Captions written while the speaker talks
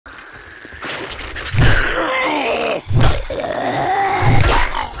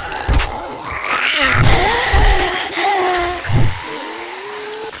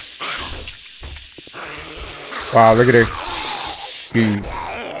Wow, look at her. Dude.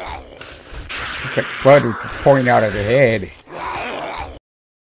 It's like blood was pouring out of the head.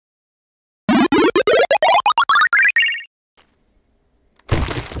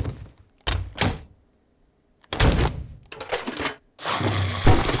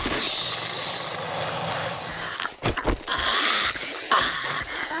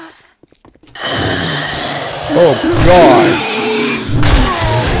 Oh God!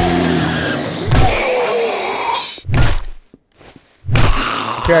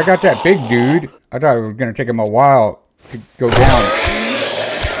 Okay, I got that big dude. I thought it was gonna take him a while to go down.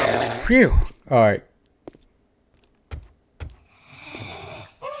 Phew! Alright.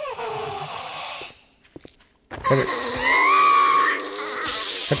 Cut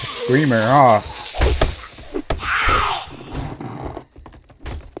the screamer off.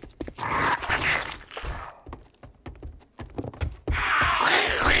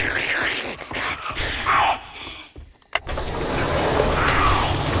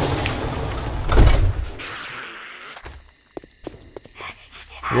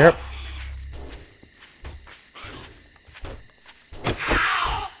 Yep.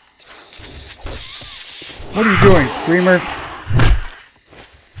 What are you doing, screamer?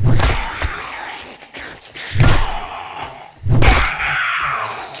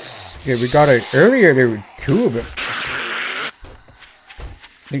 Yeah, we got it earlier. There were two of them.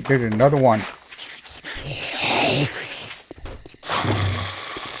 I think there's another one.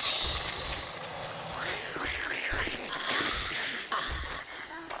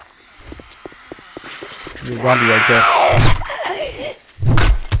 There's a zombie right there.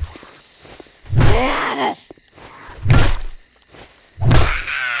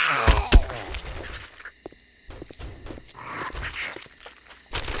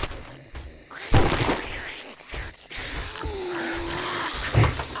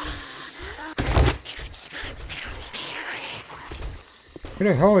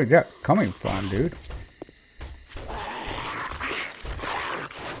 Where the hell is that coming from, dude?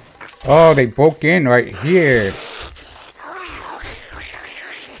 Oh, they broke in right here.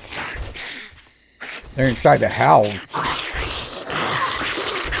 They're inside the house.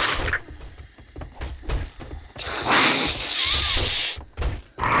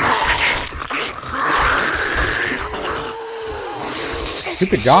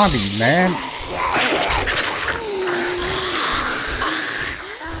 Stupid zombies, man.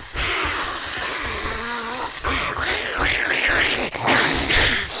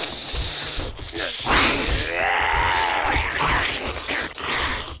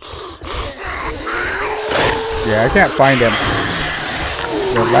 Yeah, I can't find them.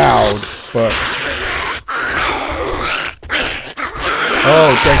 They're loud, but...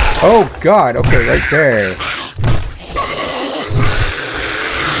 Oh God, okay, right there.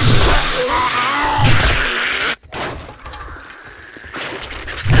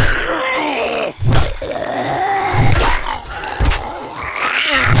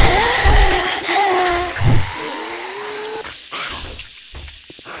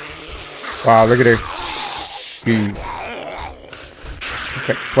 Wow, look at her. Dude. It's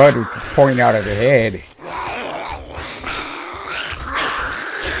like blood was pouring out of the head.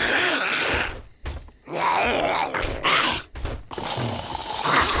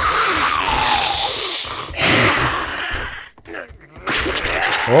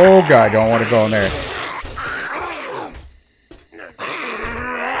 Oh God, I don't want to go in there.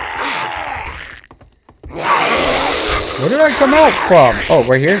 Where did I come out from? Oh,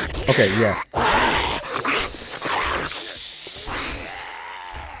 right here? Okay, yeah.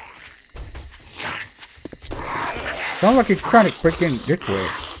 Sounds like he's trying to break in this way.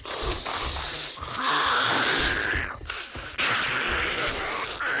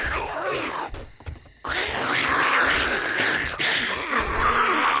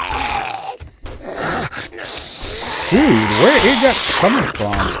 Dude, where is that coming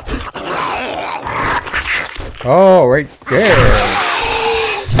from? Oh, right there.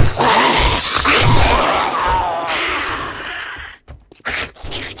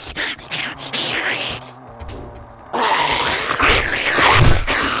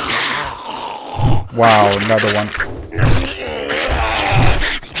 Wow, another one.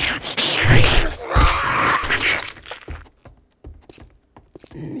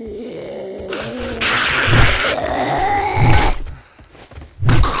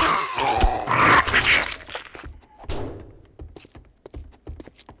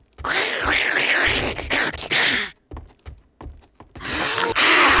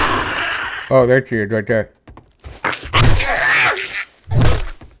 Oh, there she is, right there.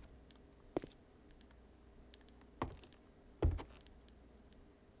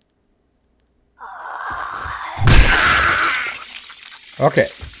 Okay.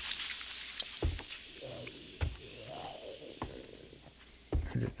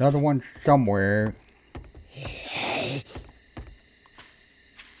 There's another one somewhere.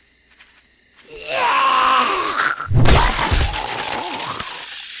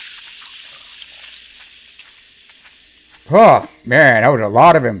 Oh, man, that was a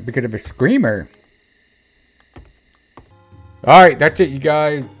lot of him because of his screamer. Alright, that's it, you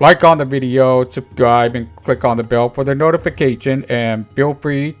guys. Like on the video, subscribe, and click on the bell for the notification. And feel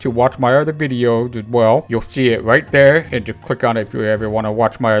free to watch my other videos as well. You'll see it right there. And just click on it if you ever want to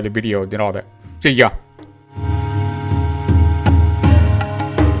watch my other videos and all that. See ya.